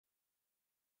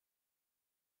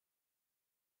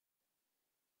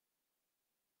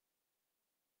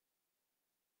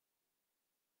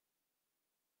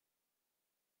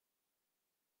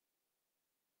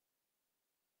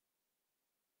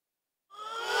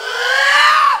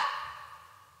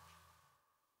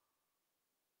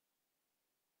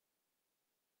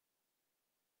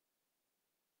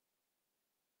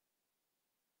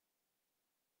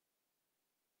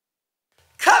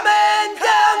Coming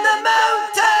down the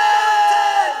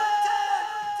mountain,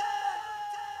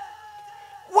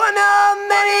 one of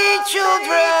many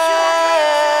children.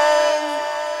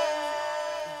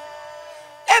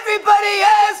 Everybody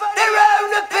has their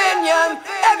own opinion.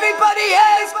 Everybody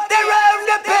has their own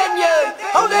opinion.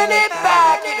 Holding it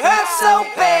back, it hurts so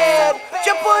bad.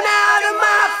 Jump one out of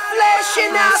my flesh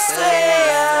and I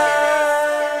stand.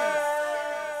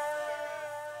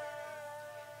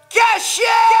 Cash in!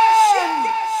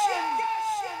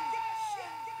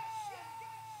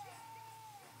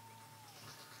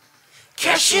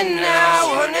 Cash in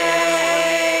now,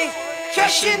 honey.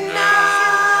 Cash in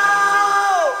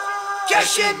now.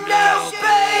 Cash in now,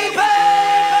 baby.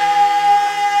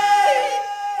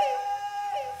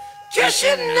 Cash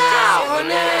in now,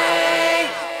 honey.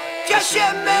 Cash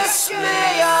in, miss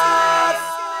me off.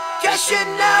 Cash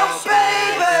in now,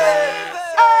 baby.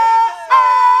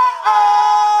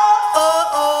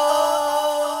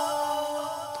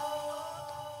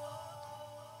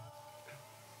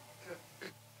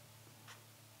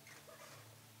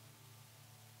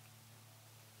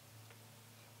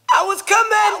 I was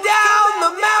coming down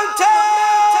the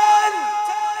mountain.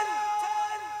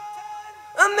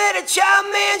 I met a child,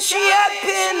 man, she had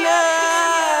pin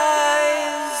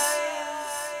eyes.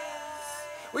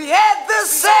 We had the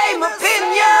same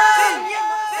opinion,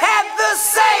 had the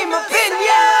same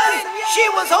opinion. She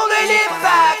was holding it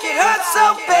back, it hurt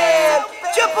so bad.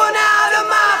 Jumping out of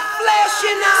my flesh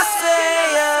and I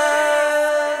said,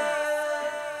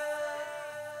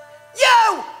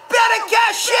 yo, better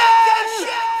cash in.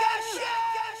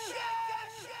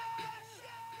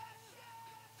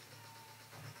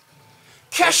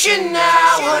 Cash in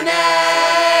now,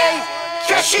 honey.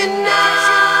 Cash in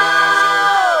now.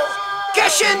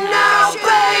 Cash in now,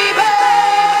 baby.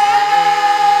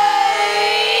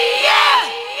 Yeah.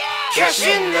 Cash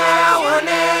in now,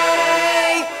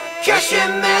 honey. Cash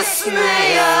in, miss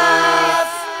me off.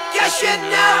 Cash in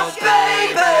now,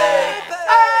 baby.